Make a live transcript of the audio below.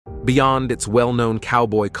Beyond its well-known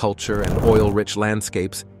cowboy culture and oil-rich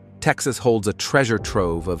landscapes, Texas holds a treasure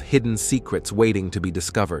trove of hidden secrets waiting to be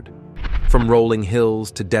discovered. From rolling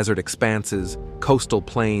hills to desert expanses, coastal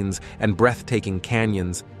plains, and breathtaking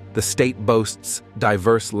canyons, the state boasts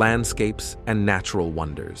diverse landscapes and natural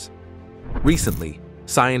wonders. Recently,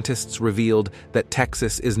 scientists revealed that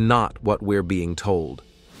Texas is not what we're being told.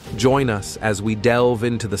 Join us as we delve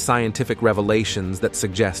into the scientific revelations that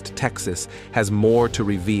suggest Texas has more to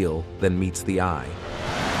reveal than meets the eye.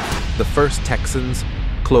 The first Texans,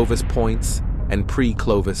 Clovis points, and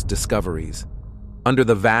pre-Clovis discoveries. Under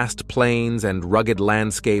the vast plains and rugged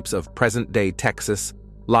landscapes of present-day Texas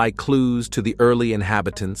lie clues to the early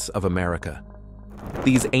inhabitants of America.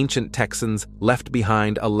 These ancient Texans left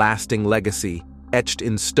behind a lasting legacy, etched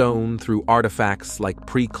in stone through artifacts like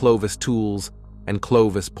pre-Clovis tools and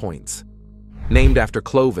Clovis points. Named after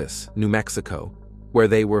Clovis, New Mexico, where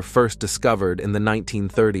they were first discovered in the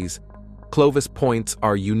 1930s, Clovis points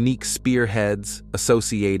are unique spearheads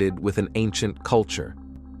associated with an ancient culture.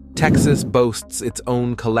 Texas boasts its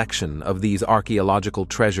own collection of these archaeological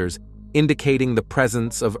treasures, indicating the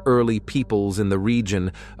presence of early peoples in the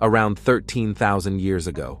region around 13,000 years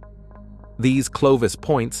ago. These Clovis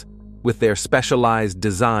points, with their specialized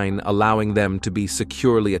design allowing them to be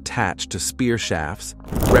securely attached to spear shafts,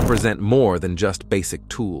 represent more than just basic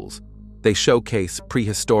tools. They showcase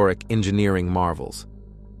prehistoric engineering marvels.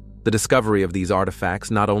 The discovery of these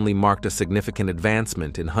artifacts not only marked a significant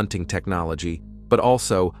advancement in hunting technology, but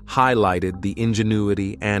also highlighted the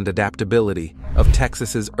ingenuity and adaptability of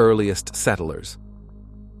Texas's earliest settlers.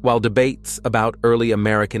 While debates about early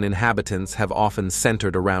American inhabitants have often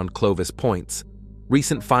centered around Clovis points,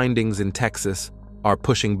 recent findings in Texas are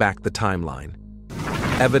pushing back the timeline.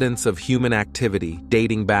 Evidence of human activity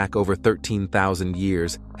dating back over 13,000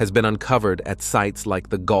 years has been uncovered at sites like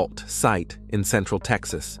the Galt site in central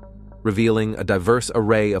Texas, revealing a diverse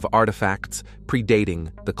array of artifacts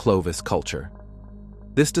predating the Clovis culture.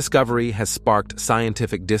 This discovery has sparked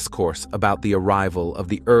scientific discourse about the arrival of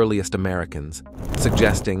the earliest Americans,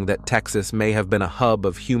 suggesting that Texas may have been a hub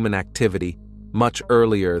of human activity much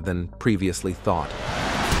earlier than previously thought.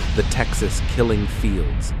 The Texas Killing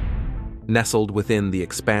Fields. Nestled within the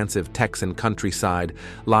expansive Texan countryside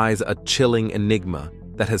lies a chilling enigma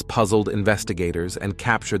that has puzzled investigators and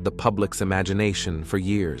captured the public's imagination for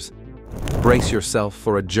years. Brace yourself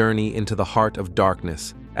for a journey into the heart of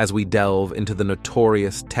darkness as we delve into the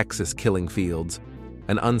notorious Texas Killing Fields,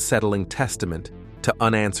 an unsettling testament to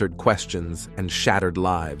unanswered questions and shattered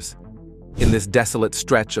lives. In this desolate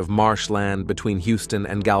stretch of marshland between Houston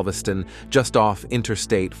and Galveston, just off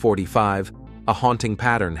Interstate 45, a haunting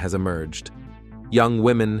pattern has emerged. Young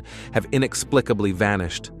women have inexplicably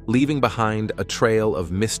vanished, leaving behind a trail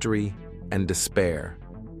of mystery and despair.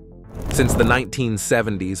 Since the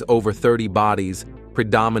 1970s, over 30 bodies,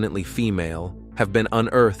 predominantly female, have been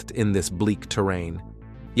unearthed in this bleak terrain.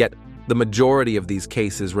 Yet, the majority of these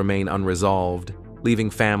cases remain unresolved, leaving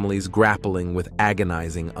families grappling with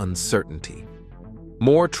agonizing uncertainty.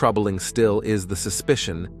 More troubling still is the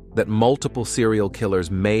suspicion that multiple serial killers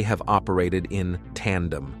may have operated in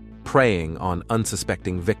tandem, preying on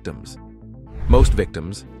unsuspecting victims. Most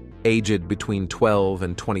victims, aged between 12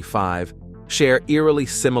 and 25, share eerily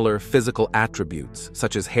similar physical attributes,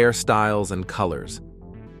 such as hairstyles and colors.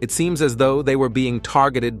 It seems as though they were being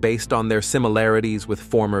targeted based on their similarities with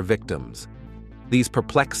former victims. These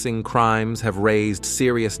perplexing crimes have raised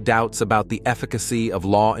serious doubts about the efficacy of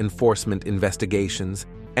law enforcement investigations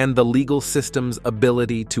and the legal system's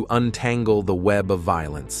ability to untangle the web of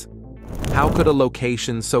violence. How could a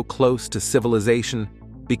location so close to civilization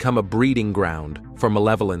become a breeding ground for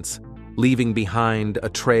malevolence, leaving behind a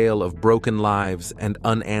trail of broken lives and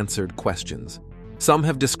unanswered questions? Some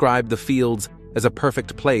have described the fields as a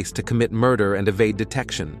perfect place to commit murder and evade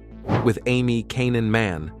detection, with Amy Kanan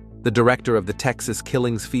Mann, the director of the Texas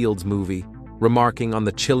Killing Fields movie, remarking on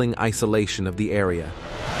the chilling isolation of the area.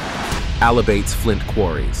 Alabates Flint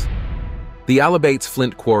Quarries. The Alabates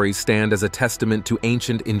Flint Quarries stand as a testament to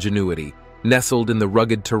ancient ingenuity, nestled in the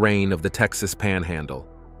rugged terrain of the Texas Panhandle.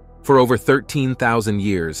 For over 13,000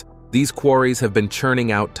 years, these quarries have been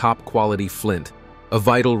churning out top-quality flint, a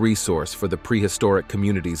vital resource for the prehistoric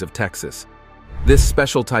communities of Texas. This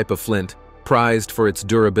special type of flint, prized for its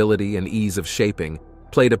durability and ease of shaping,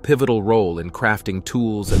 played a pivotal role in crafting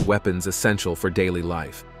tools and weapons essential for daily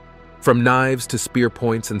life. From knives to spear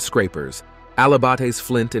points and scrapers, Alabates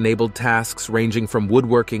flint enabled tasks ranging from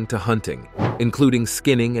woodworking to hunting, including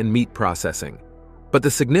skinning and meat processing. But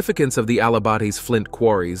the significance of the Alabates flint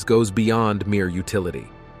quarries goes beyond mere utility.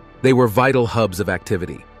 They were vital hubs of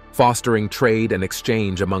activity, fostering trade and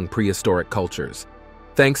exchange among prehistoric cultures.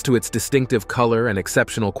 Thanks to its distinctive color and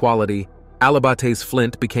exceptional quality, Alabate's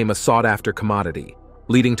flint became a sought-after commodity,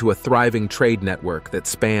 leading to a thriving trade network that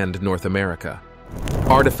spanned North America.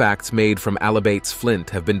 Artifacts made from Alabate's flint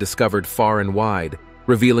have been discovered far and wide,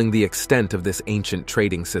 revealing the extent of this ancient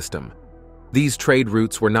trading system. These trade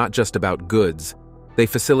routes were not just about goods, they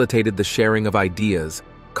facilitated the sharing of ideas,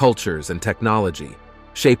 cultures, and technology,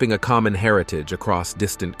 shaping a common heritage across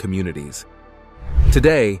distant communities.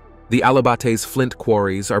 Today, the Alabate's flint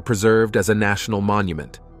quarries are preserved as a national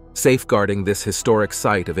monument, safeguarding this historic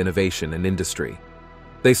site of innovation and industry.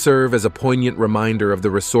 They serve as a poignant reminder of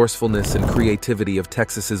the resourcefulness and creativity of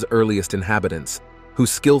Texas's earliest inhabitants, who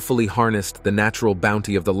skillfully harnessed the natural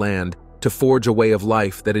bounty of the land to forge a way of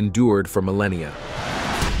life that endured for millennia.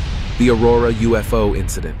 The Aurora UFO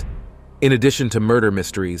incident. In addition to murder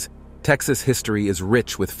mysteries, Texas history is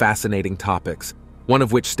rich with fascinating topics, one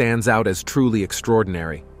of which stands out as truly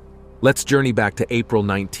extraordinary. Let's journey back to April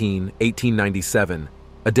 19, 1897,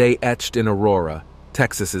 a day etched in Aurora,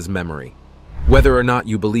 Texas's memory. Whether or not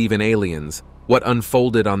you believe in aliens, what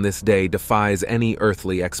unfolded on this day defies any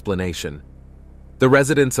earthly explanation. The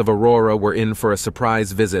residents of Aurora were in for a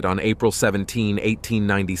surprise visit on April 17,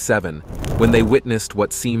 1897, when they witnessed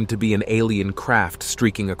what seemed to be an alien craft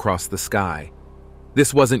streaking across the sky.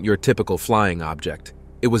 This wasn't your typical flying object.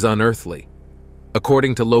 It was unearthly.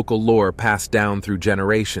 According to local lore passed down through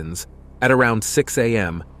generations, at around 6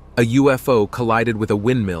 a.m., a UFO collided with a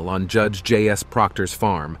windmill on Judge J.S. Proctor's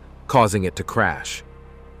farm, causing it to crash.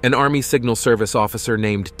 An Army Signal Service officer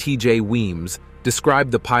named T.J. Weems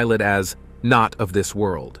described the pilot as not of this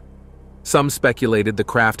world. Some speculated the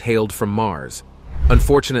craft hailed from Mars.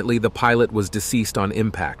 Unfortunately, the pilot was deceased on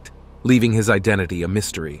impact, leaving his identity a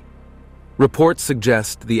mystery. Reports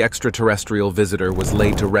suggest the extraterrestrial visitor was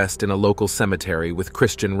laid to rest in a local cemetery with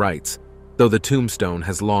Christian rites, though the tombstone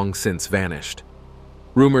has long since vanished.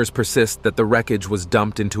 Rumors persist that the wreckage was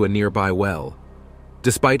dumped into a nearby well.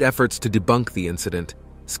 Despite efforts to debunk the incident,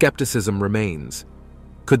 skepticism remains.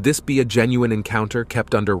 Could this be a genuine encounter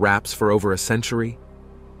kept under wraps for over a century?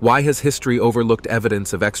 Why has history overlooked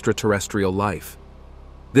evidence of extraterrestrial life?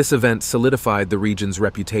 This event solidified the region's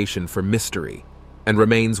reputation for mystery and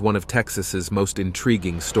remains one of Texas's most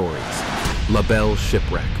intriguing stories. La Belle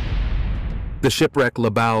Shipwreck. The shipwreck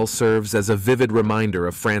La Belle serves as a vivid reminder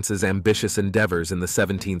of France's ambitious endeavors in the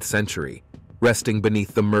 17th century, resting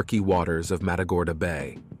beneath the murky waters of Matagorda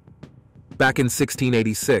Bay. Back in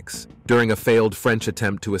 1686, during a failed French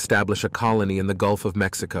attempt to establish a colony in the Gulf of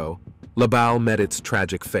Mexico, La Belle met its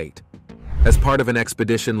tragic fate. As part of an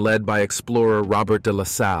expedition led by explorer Robert de La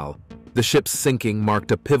Salle, the ship's sinking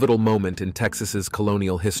marked a pivotal moment in Texas's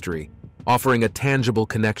colonial history, offering a tangible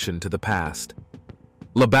connection to the past.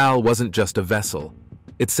 La Belle wasn't just a vessel.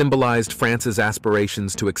 It symbolized France's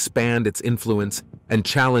aspirations to expand its influence and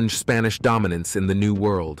challenge Spanish dominance in the New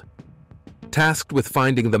World. Tasked with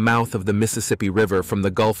finding the mouth of the Mississippi River from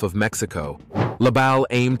the Gulf of Mexico, La Belle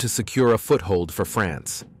aimed to secure a foothold for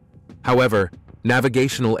France. However,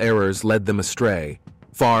 navigational errors led them astray,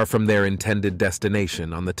 far from their intended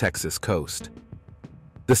destination on the Texas coast.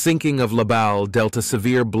 The sinking of La Belle dealt a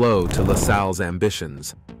severe blow to La Salle's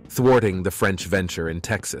ambitions, thwarting the French venture in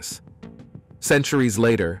Texas. Centuries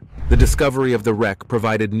later, the discovery of the wreck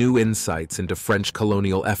provided new insights into French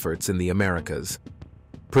colonial efforts in the Americas.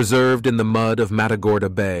 Preserved in the mud of Matagorda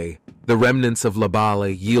Bay, the remnants of La Belle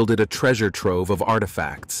yielded a treasure trove of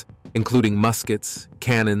artifacts, including muskets,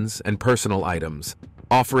 cannons, and personal items,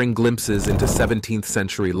 offering glimpses into 17th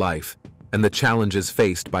century life and the challenges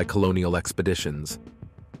faced by colonial expeditions.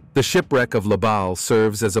 The shipwreck of La Belle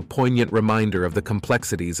serves as a poignant reminder of the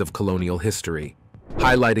complexities of colonial history,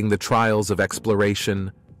 highlighting the trials of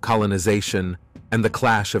exploration, colonization, and the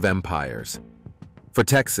clash of empires. For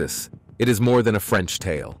Texas, it is more than a French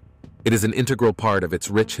tale. It is an integral part of its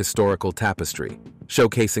rich historical tapestry,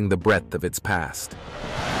 showcasing the breadth of its past.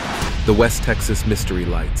 The West Texas Mystery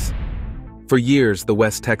Lights. For years, the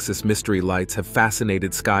West Texas Mystery Lights have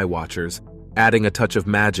fascinated skywatchers, adding a touch of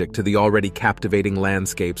magic to the already captivating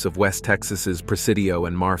landscapes of West Texas's Presidio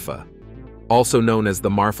and Marfa. Also known as the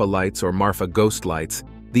Marfa Lights or Marfa Ghost Lights,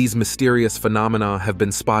 these mysterious phenomena have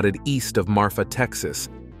been spotted east of Marfa, Texas,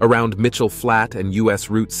 around Mitchell Flat and U.S.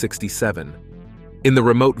 Route 67. In the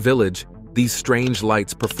remote village, these strange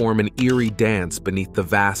lights perform an eerie dance beneath the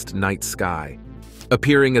vast night sky.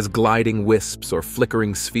 Appearing as gliding wisps or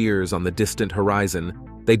flickering spheres on the distant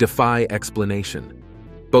horizon, they defy explanation.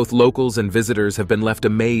 Both locals and visitors have been left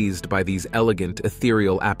amazed by these elegant,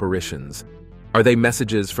 ethereal apparitions. Are they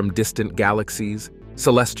messages from distant galaxies,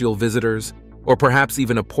 celestial visitors, or perhaps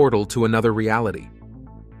even a portal to another reality?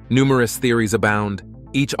 Numerous theories abound,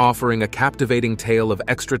 each offering a captivating tale of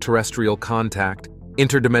extraterrestrial contact,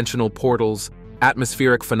 interdimensional portals,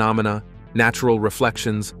 atmospheric phenomena, natural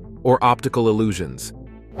reflections, or optical illusions.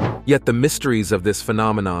 Yet the mysteries of this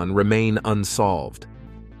phenomenon remain unsolved.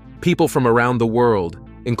 People from around the world,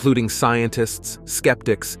 including scientists,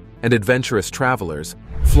 skeptics, and adventurous travelers,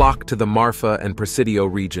 flock to the Marfa and Presidio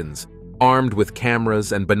regions, armed with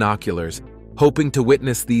cameras and binoculars, hoping to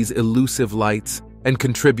witness these elusive lights and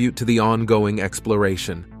contribute to the ongoing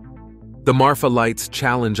exploration. The Marfa lights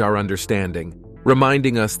challenge our understanding,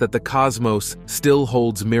 reminding us that the cosmos still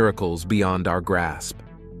holds miracles beyond our grasp.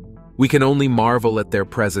 We can only marvel at their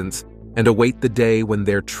presence and await the day when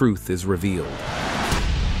their truth is revealed.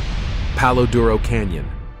 Palo Duro Canyon.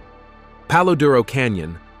 Palo Duro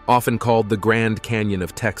Canyon, often called the Grand Canyon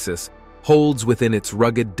of Texas, holds within its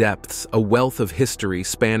rugged depths a wealth of history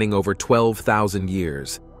spanning over 12,000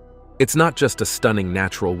 years. It's not just a stunning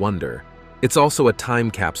natural wonder, it's also a time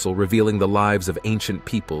capsule revealing the lives of ancient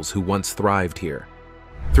peoples who once thrived here.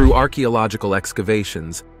 Through archaeological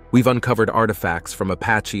excavations, we've uncovered artifacts from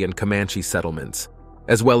Apache and Comanche settlements,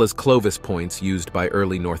 as well as Clovis points used by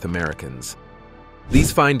early North Americans.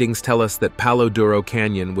 These findings tell us that Palo Duro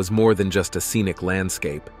Canyon was more than just a scenic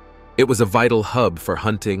landscape. It was a vital hub for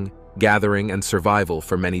hunting, gathering, and survival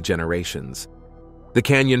for many generations. The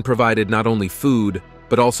canyon provided not only food,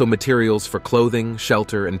 but also materials for clothing,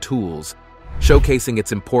 shelter, and tools, showcasing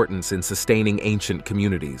its importance in sustaining ancient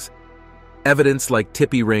communities. Evidence like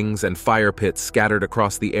tipi rings and fire pits scattered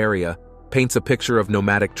across the area paints a picture of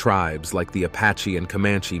nomadic tribes like the Apache and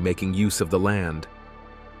Comanche making use of the land.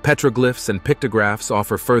 Petroglyphs and pictographs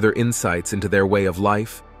offer further insights into their way of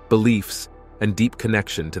life, beliefs, and deep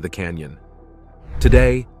connection to the canyon.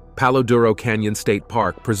 Today, Palo Duro Canyon State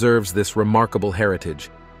Park preserves this remarkable heritage,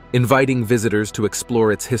 inviting visitors to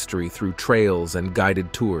explore its history through trails and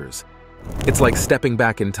guided tours. It's like stepping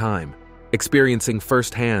back in time, experiencing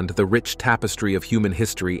firsthand the rich tapestry of human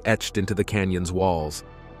history etched into the canyon's walls.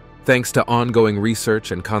 Thanks to ongoing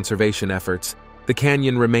research and conservation efforts, the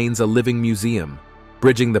canyon remains a living museum,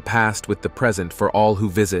 bridging the past with the present for all who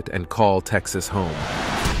visit and call Texas home.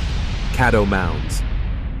 Caddo Mounds.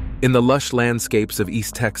 In the lush landscapes of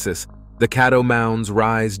East Texas, the Caddo Mounds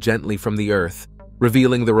rise gently from the earth,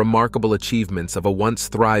 revealing the remarkable achievements of a once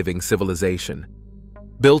thriving civilization.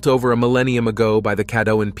 Built over a millennium ago by the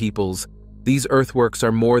Caddoan peoples, these earthworks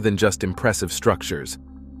are more than just impressive structures.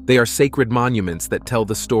 They are sacred monuments that tell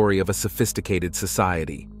the story of a sophisticated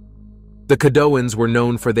society. The Caddoans were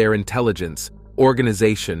known for their intelligence,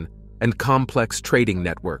 organization, and complex trading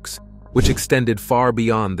networks, which extended far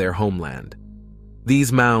beyond their homeland.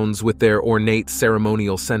 These mounds, with their ornate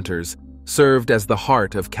ceremonial centers, served as the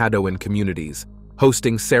heart of Caddoan communities,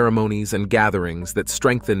 hosting ceremonies and gatherings that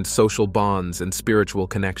strengthened social bonds and spiritual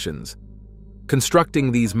connections.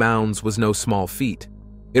 Constructing these mounds was no small feat.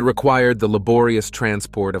 It required the laborious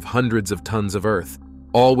transport of hundreds of tons of earth,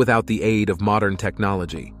 all without the aid of modern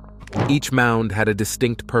technology. Each mound had a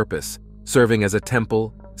distinct purpose, serving as a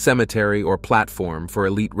temple, cemetery, or platform for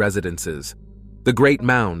elite residences. The Great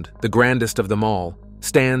Mound, the grandest of them all,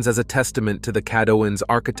 stands as a testament to the Caddoans'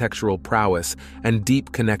 architectural prowess and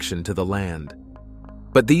deep connection to the land.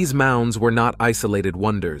 But these mounds were not isolated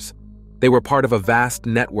wonders. They were part of a vast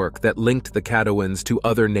network that linked the Caddoans to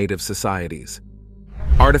other native societies.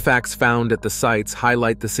 Artifacts found at the sites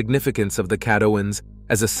highlight the significance of the Caddoans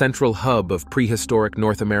as a central hub of prehistoric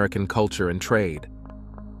North American culture and trade.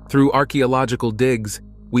 Through archaeological digs,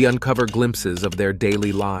 we uncover glimpses of their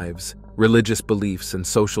daily lives, religious beliefs, and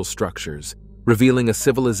social structures, revealing a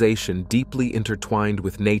civilization deeply intertwined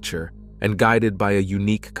with nature and guided by a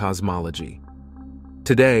unique cosmology.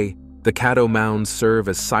 Today, the Caddo Mounds serve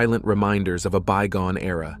as silent reminders of a bygone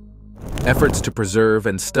era. Efforts to preserve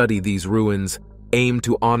and study these ruins aim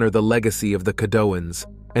to honor the legacy of the Caddoans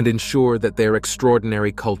and ensure that their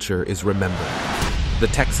extraordinary culture is remembered. The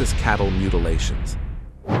Texas cattle mutilations.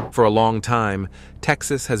 For a long time,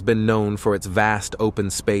 Texas has been known for its vast open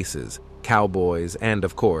spaces, cowboys, and,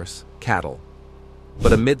 of course, cattle.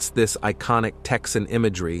 But amidst this iconic Texan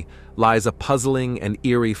imagery lies a puzzling and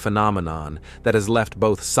eerie phenomenon that has left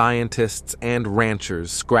both scientists and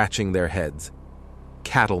ranchers scratching their heads.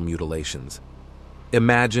 Cattle mutilations.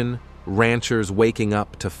 Imagine ranchers waking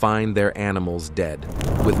up to find their animals dead,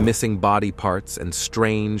 with missing body parts and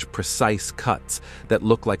strange, precise cuts that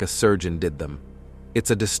look like a surgeon did them. It's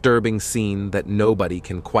a disturbing scene that nobody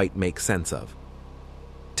can quite make sense of.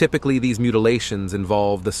 Typically, these mutilations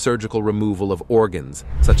involve the surgical removal of organs,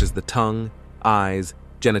 such as the tongue, eyes,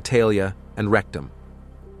 genitalia, and rectum.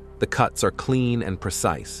 The cuts are clean and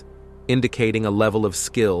precise, indicating a level of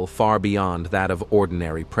skill far beyond that of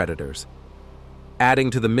ordinary predators.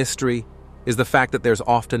 Adding to the mystery is the fact that there's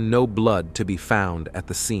often no blood to be found at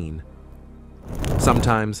the scene.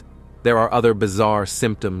 Sometimes, there are other bizarre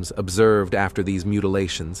symptoms observed after these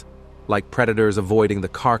mutilations, like predators avoiding the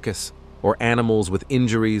carcass or animals with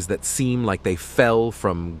injuries that seem like they fell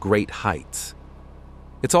from great heights.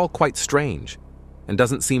 It's all quite strange and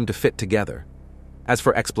doesn't seem to fit together. As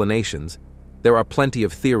for explanations, there are plenty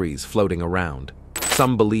of theories floating around.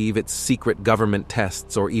 Some believe it's secret government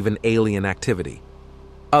tests or even alien activity.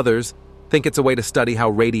 Others think it's a way to study how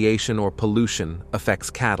radiation or pollution affects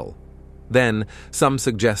cattle. Then, some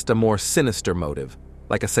suggest a more sinister motive,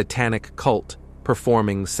 like a satanic cult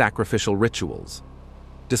performing sacrificial rituals.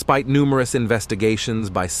 Despite numerous investigations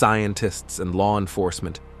by scientists and law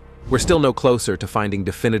enforcement, we're still no closer to finding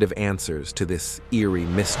definitive answers to this eerie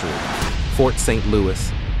mystery: Fort St. Louis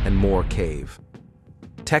and Moore Cave.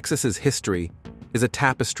 Texas's history is a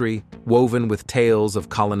tapestry woven with tales of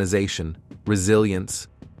colonization, resilience,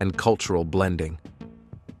 and cultural blending.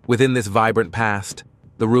 Within this vibrant past,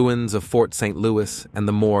 the ruins of Fort St. Louis and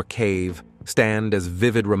the Moore Cave stand as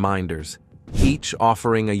vivid reminders, each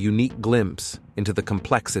offering a unique glimpse into the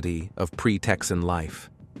complexity of pre-Texan life.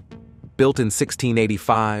 Built in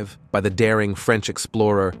 1685 by the daring French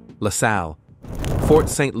explorer La Salle, Fort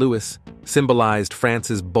St. Louis symbolized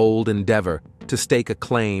France's bold endeavor to stake a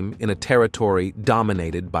claim in a territory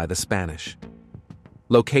dominated by the Spanish.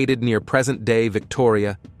 Located near present-day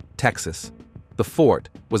Victoria, Texas, the fort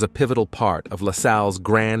was a pivotal part of La Salle's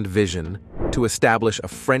grand vision to establish a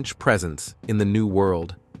French presence in the New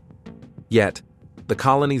World. Yet, the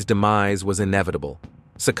colony's demise was inevitable,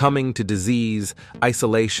 succumbing to disease,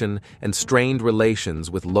 isolation, and strained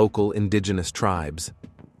relations with local indigenous tribes.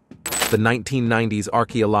 The 1990s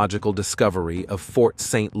archaeological discovery of Fort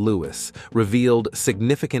St. Louis revealed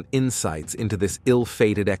significant insights into this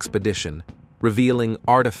ill-fated expedition, revealing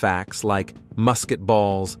artifacts like musket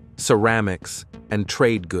balls, ceramics, and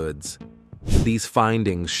trade goods. These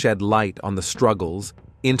findings shed light on the struggles,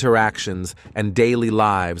 interactions, and daily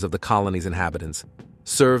lives of the colony's inhabitants,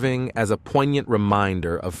 serving as a poignant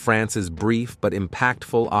reminder of France's brief but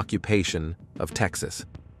impactful occupation of Texas.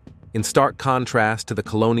 In stark contrast to the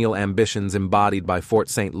colonial ambitions embodied by Fort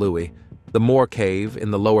St. Louis, the Moore Cave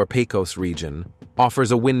in the lower Pecos region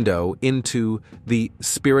offers a window into the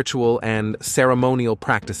spiritual and ceremonial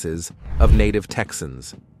practices of native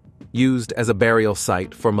Texans. Used as a burial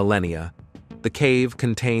site for millennia, the cave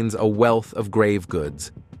contains a wealth of grave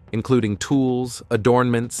goods, including tools,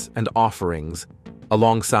 adornments, and offerings,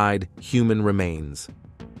 alongside human remains.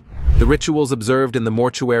 The rituals observed in the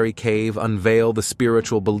mortuary cave unveil the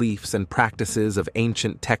spiritual beliefs and practices of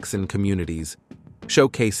ancient Texan communities,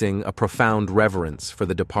 showcasing a profound reverence for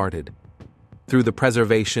the departed. Through the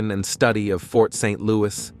preservation and study of Fort St.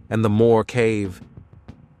 Louis and the Moore Cave,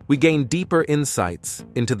 we gain deeper insights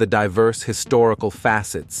into the diverse historical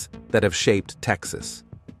facets that have shaped Texas.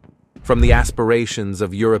 From the aspirations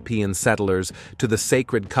of European settlers to the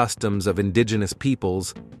sacred customs of indigenous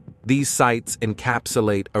peoples, these sites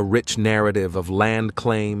encapsulate a rich narrative of land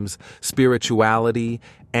claims, spirituality,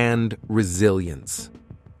 and resilience.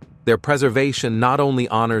 Their preservation not only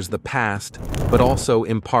honors the past, but also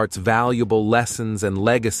imparts valuable lessons and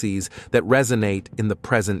legacies that resonate in the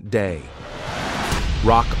present day.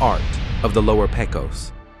 Rock art of the Lower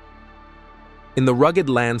Pecos. In the rugged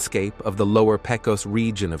landscape of the Lower Pecos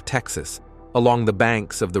region of Texas, along the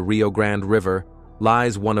banks of the Rio Grande River,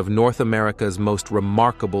 lies one of North America's most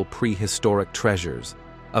remarkable prehistoric treasures,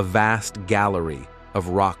 a vast gallery of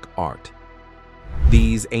rock art.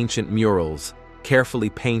 These ancient murals, carefully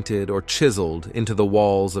painted or chiseled into the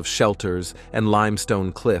walls of shelters and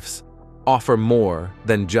limestone cliffs, offer more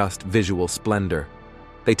than just visual splendor.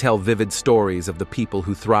 They tell vivid stories of the people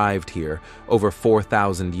who thrived here over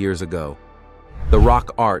 4,000 years ago. The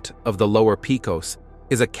rock art of the Lower Pecos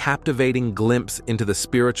is a captivating glimpse into the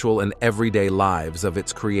spiritual and everyday lives of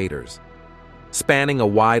its creators. Spanning a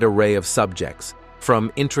wide array of subjects,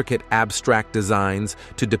 from intricate abstract designs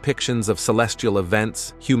to depictions of celestial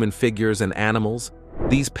events, human figures, and animals,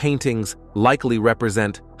 these paintings likely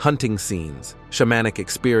represent hunting scenes, shamanic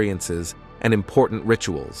experiences, and important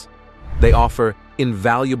rituals. They offer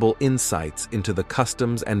invaluable insights into the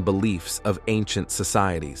customs and beliefs of ancient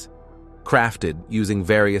societies. Crafted using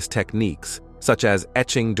various techniques, such as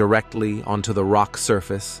etching directly onto the rock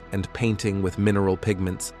surface and painting with mineral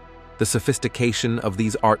pigments, the sophistication of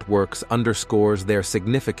these artworks underscores their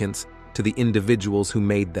significance to the individuals who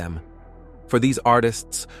made them. For these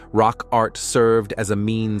artists, rock art served as a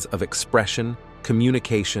means of expression,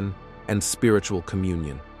 communication, and spiritual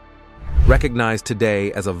communion. Recognized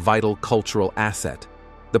today as a vital cultural asset,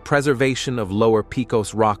 The preservation of Lower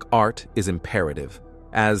Picos rock art is imperative,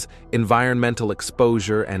 as environmental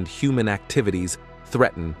exposure and human activities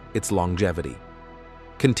threaten its longevity.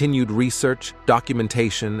 Continued research,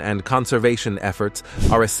 documentation, and conservation efforts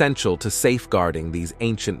are essential to safeguarding these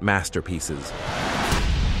ancient masterpieces.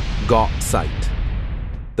 Ghaut Site.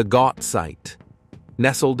 The Ghaut Site,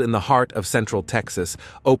 nestled in the heart of Central Texas,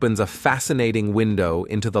 opens a fascinating window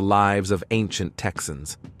into the lives of ancient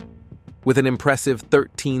Texans. With an impressive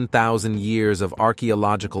 13,000 years of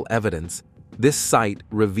archaeological evidence, this site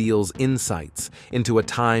reveals insights into a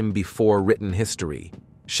time before written history,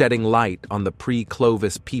 shedding light on the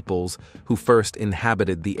pre-Clovis peoples who first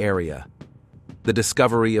inhabited the area. The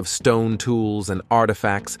discovery of stone tools and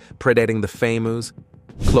artifacts predating the famous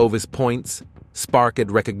Clovis points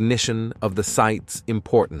sparked recognition of the site's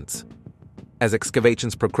importance. As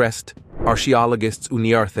excavations progressed, archaeologists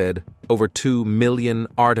unearthed over 2 million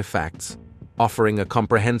artifacts, offering a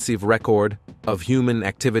comprehensive record of human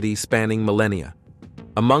activity spanning millennia.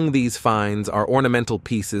 Among these finds are ornamental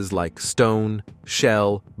pieces like stone,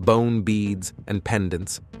 shell, bone beads, and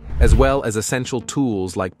pendants, as well as essential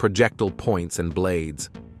tools like projectile points and blades.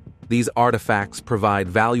 These artifacts provide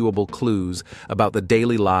valuable clues about the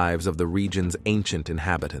daily lives of the region's ancient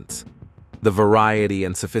inhabitants. The variety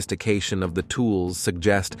and sophistication of the tools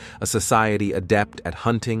suggest a society adept at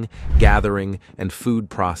hunting, gathering, and food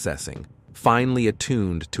processing, finely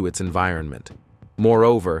attuned to its environment.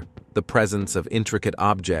 Moreover, the presence of intricate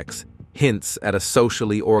objects hints at a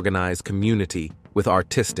socially organized community with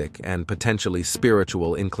artistic and potentially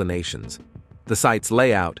spiritual inclinations. The site's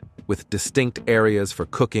layout, with distinct areas for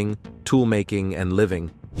cooking, toolmaking, and living,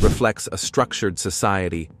 reflects a structured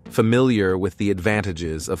society familiar with the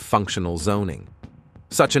advantages of functional zoning.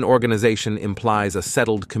 Such an organization implies a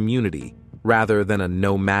settled community rather than a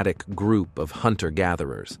nomadic group of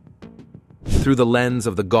hunter-gatherers. Through the lens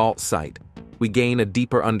of the Ghaut Site, we gain a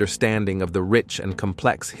deeper understanding of the rich and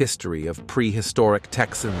complex history of prehistoric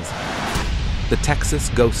Texans. The Texas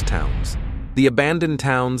Ghost Towns. The abandoned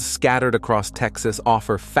towns scattered across Texas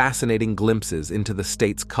offer fascinating glimpses into the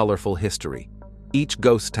state's colorful history. Each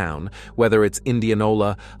ghost town, whether it's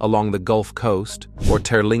Indianola along the Gulf Coast or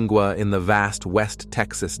Terlingua in the vast West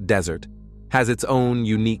Texas desert, has its own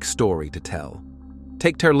unique story to tell.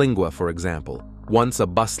 Take Terlingua, for example, once a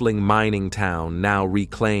bustling mining town now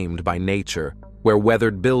reclaimed by nature, where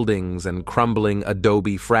weathered buildings and crumbling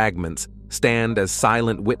adobe fragments stand as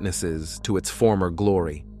silent witnesses to its former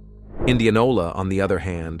glory. Indianola, on the other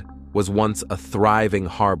hand, was once a thriving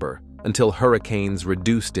harbor until hurricanes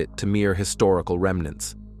reduced it to mere historical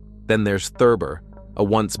remnants. Then there's Thurber, a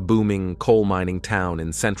once booming coal mining town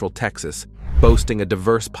in central Texas, boasting a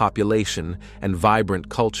diverse population and vibrant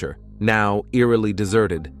culture, now eerily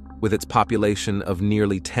deserted, with its population of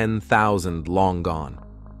nearly 10,000 long gone.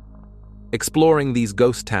 Exploring these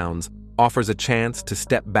ghost towns offers a chance to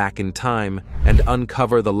step back in time and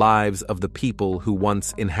uncover the lives of the people who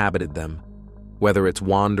once inhabited them. Whether it's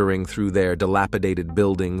wandering through their dilapidated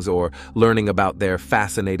buildings or learning about their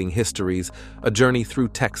fascinating histories, a journey through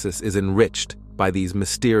Texas is enriched by these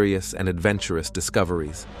mysterious and adventurous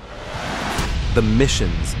discoveries. The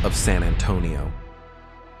Missions of San Antonio.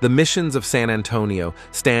 The Missions of San Antonio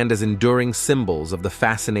stand as enduring symbols of the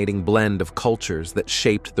fascinating blend of cultures that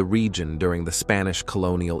shaped the region during the Spanish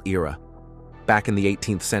colonial era. Back in the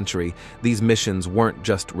 18th century, these missions weren't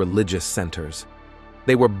just religious centers.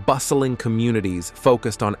 They were bustling communities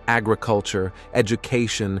focused on agriculture,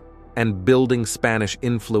 education, and building Spanish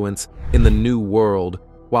influence in the New World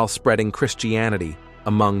while spreading Christianity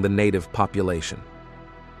among the native population.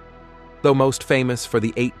 Though most famous for the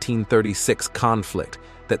 1836 conflict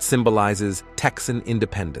that symbolizes Texan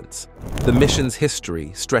independence, the mission's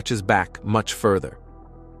history stretches back much further.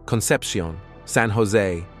 Concepcion, San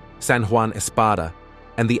Jose, San Juan Espada,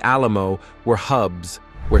 and the Alamo were hubs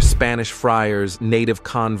where Spanish friars, native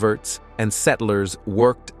converts, and settlers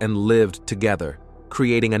worked and lived together,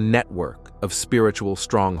 creating a network of spiritual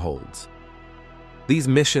strongholds. These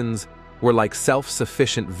missions were like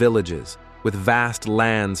self-sufficient villages with vast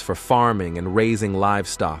lands for farming and raising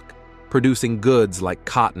livestock, producing goods like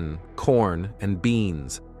cotton, corn, and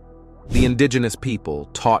beans. The indigenous people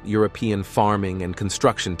taught European farming and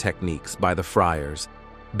construction techniques by the friars,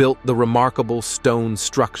 built the remarkable stone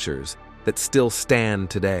structures that still stand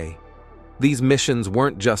today. These missions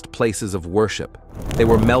weren't just places of worship. They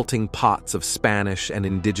were melting pots of Spanish and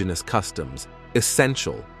indigenous customs,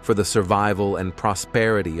 essential for the survival and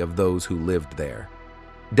prosperity of those who lived there.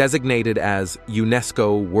 Designated as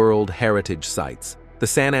UNESCO World Heritage Sites, the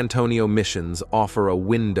San Antonio missions offer a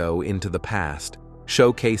window into the past,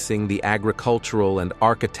 showcasing the agricultural and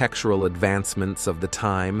architectural advancements of the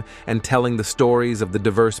time and telling the stories of the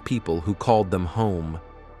diverse people who called them home.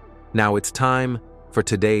 Now it's time for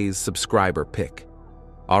today's subscriber pick.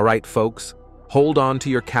 All right, folks, hold on to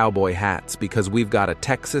your cowboy hats because we've got a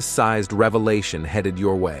Texas-sized revelation headed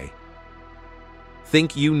your way.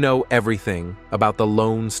 Think you know everything about the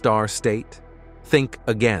Lone Star State? Think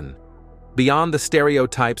again. Beyond the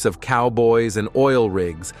stereotypes of cowboys and oil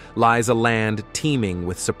rigs lies a land teeming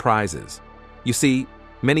with surprises. You see,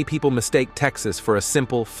 many people mistake Texas for a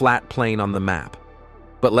simple, flat plain on the map.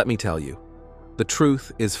 But let me tell you, the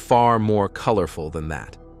truth is far more colorful than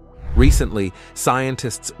that. Recently,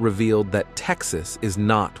 scientists revealed that Texas is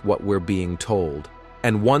not what we're being told,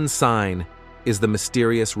 and one sign is the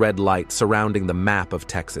mysterious red light surrounding the map of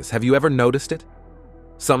Texas. Have you ever noticed it?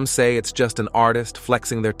 Some say it's just an artist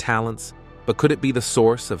flexing their talents, but could it be the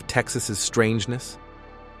source of Texas's strangeness?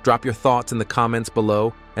 Drop your thoughts in the comments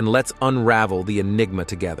below and let's unravel the enigma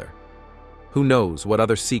together. Who knows what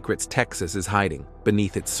other secrets Texas is hiding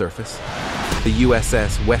beneath its surface? The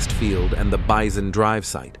USS Westfield and the Bison Drive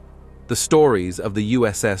site. The stories of the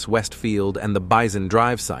USS Westfield and the Bison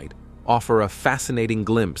Drive site offer a fascinating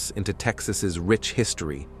glimpse into Texas's rich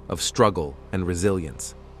history of struggle and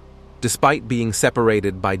resilience. Despite being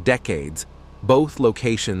separated by decades, both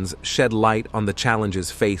locations shed light on the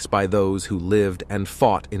challenges faced by those who lived and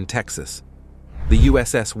fought in Texas. The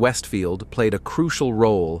USS Westfield played a crucial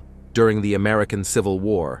role during the American Civil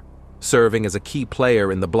War, serving as a key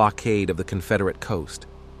player in the blockade of the Confederate coast.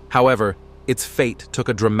 However, its fate took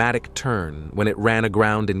a dramatic turn when it ran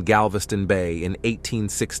aground in Galveston Bay in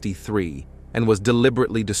 1863 and was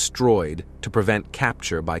deliberately destroyed to prevent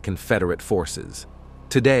capture by Confederate forces.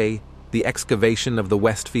 Today, the excavation of the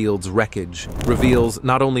Westfield's wreckage reveals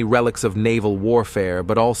not only relics of naval warfare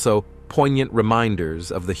but also poignant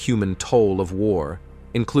reminders of the human toll of war,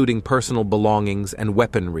 including personal belongings and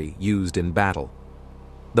weaponry used in battle.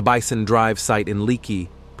 The Bison Drive site in Leakey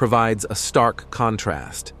provides a stark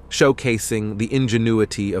contrast, showcasing the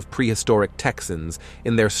ingenuity of prehistoric Texans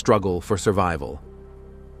in their struggle for survival.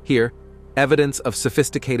 Here, evidence of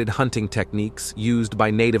sophisticated hunting techniques used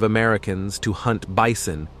by Native Americans to hunt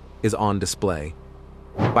bison is on display.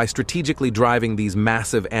 By strategically driving these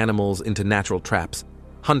massive animals into natural traps,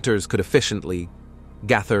 hunters could efficiently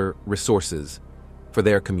gather resources for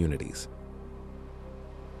their communities.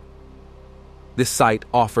 This site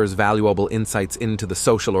offers valuable insights into the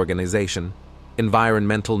social organization,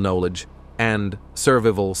 environmental knowledge, and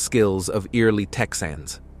survival skills of early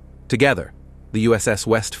Texans. Together, the USS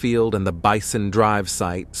Westfield and the Bison Drive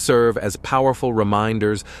site serve as powerful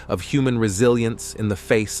reminders of human resilience in the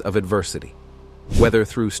face of adversity. Whether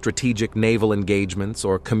through strategic naval engagements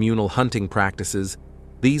or communal hunting practices,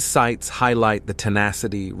 these sites highlight the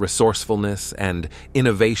tenacity, resourcefulness, and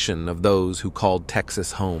innovation of those who called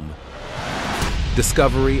Texas home.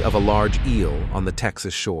 Discovery of a large eel on the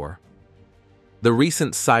Texas shore. The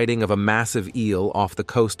recent sighting of a massive eel off the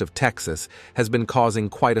coast of Texas has been causing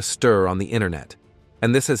quite a stir on the internet,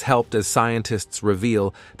 and this has helped as scientists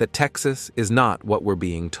reveal that Texas is not what we're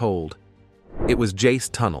being told. It was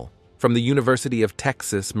Jace Tunnel from the University of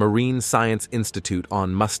Texas Marine Science Institute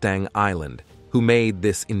on Mustang Island who made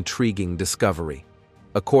this intriguing discovery.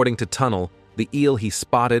 According to Tunnel, the eel he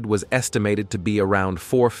spotted was estimated to be around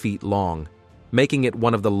 4 feet long, making it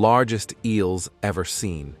one of the largest eels ever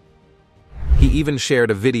seen. He even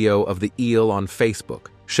shared a video of the eel on Facebook,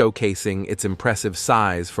 showcasing its impressive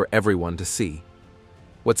size for everyone to see.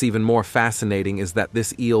 What's even more fascinating is that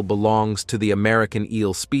this eel belongs to the American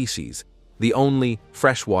eel species, the only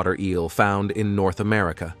freshwater eel found in North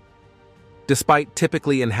America. Despite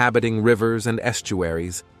typically inhabiting rivers and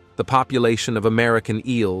estuaries, the population of American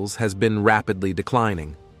eels has been rapidly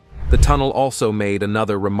declining. The tunnel also made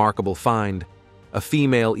another remarkable find: a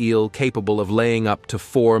female eel capable of laying up to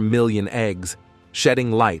 4 million eggs,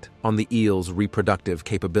 shedding light on the eel's reproductive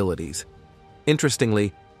capabilities.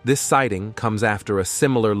 Interestingly, this sighting comes after a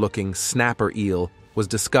similar-looking snapper eel was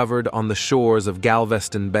discovered on the shores of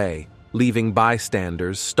Galveston Bay, leaving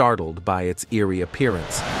bystanders startled by its eerie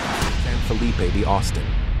appearance. San Felipe de Austin.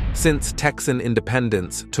 Since Texan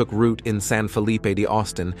independence took root in San Felipe de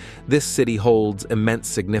Austin, this city holds immense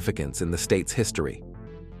significance in the state's history.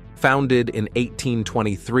 Founded in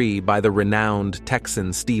 1823 by the renowned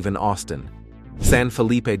Texan Stephen Austin, San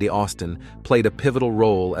Felipe de Austin played a pivotal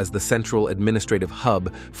role as the central administrative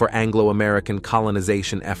hub for Anglo-American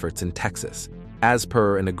colonization efforts in Texas, as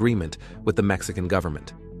per an agreement with the Mexican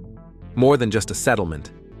government. More than just a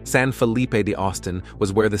settlement, San Felipe de Austin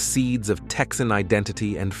was where the seeds of Texan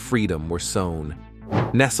identity and freedom were sown.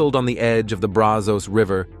 Nestled on the edge of the Brazos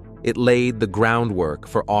River, It laid the groundwork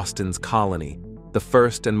for Austin's colony, the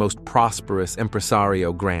first and most prosperous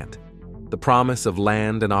impresario grant. The promise of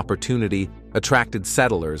land and opportunity attracted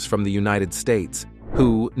settlers from the United States,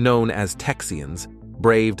 who, known as Texians,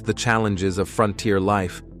 braved the challenges of frontier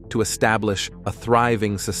life to establish a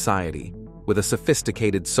thriving society with a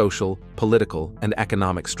sophisticated social, political, and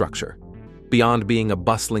economic structure. Beyond being a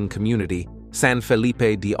bustling community, San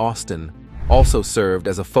Felipe de Austin also served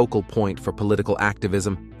as a focal point for political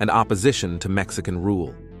activism and opposition to Mexican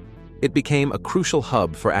rule. It became a crucial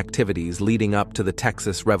hub for activities leading up to the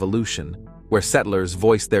Texas Revolution, where settlers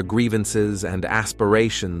voiced their grievances and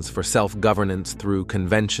aspirations for self-governance through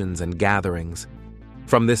conventions and gatherings.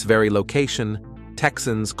 From this very location,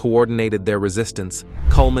 Texans coordinated their resistance,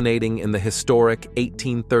 culminating in the historic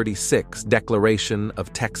 1836 Declaration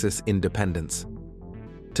of Texas Independence.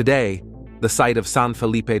 Today, the site of San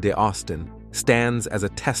Felipe de Austin stands as a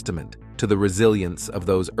testament to the resilience of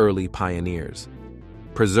those early pioneers.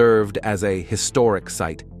 Preserved as a historic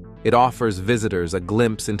site, it offers visitors a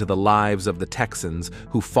glimpse into the lives of the Texans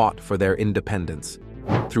who fought for their independence,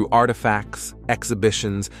 through artifacts,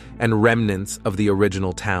 exhibitions, and remnants of the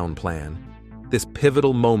original town plan. This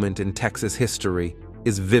pivotal moment in Texas history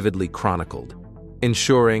is vividly chronicled,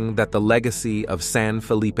 ensuring that the legacy of San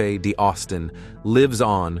Felipe de Austin lives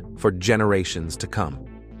on for generations to come.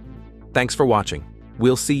 Thanks for watching.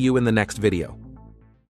 We'll see you in the next video.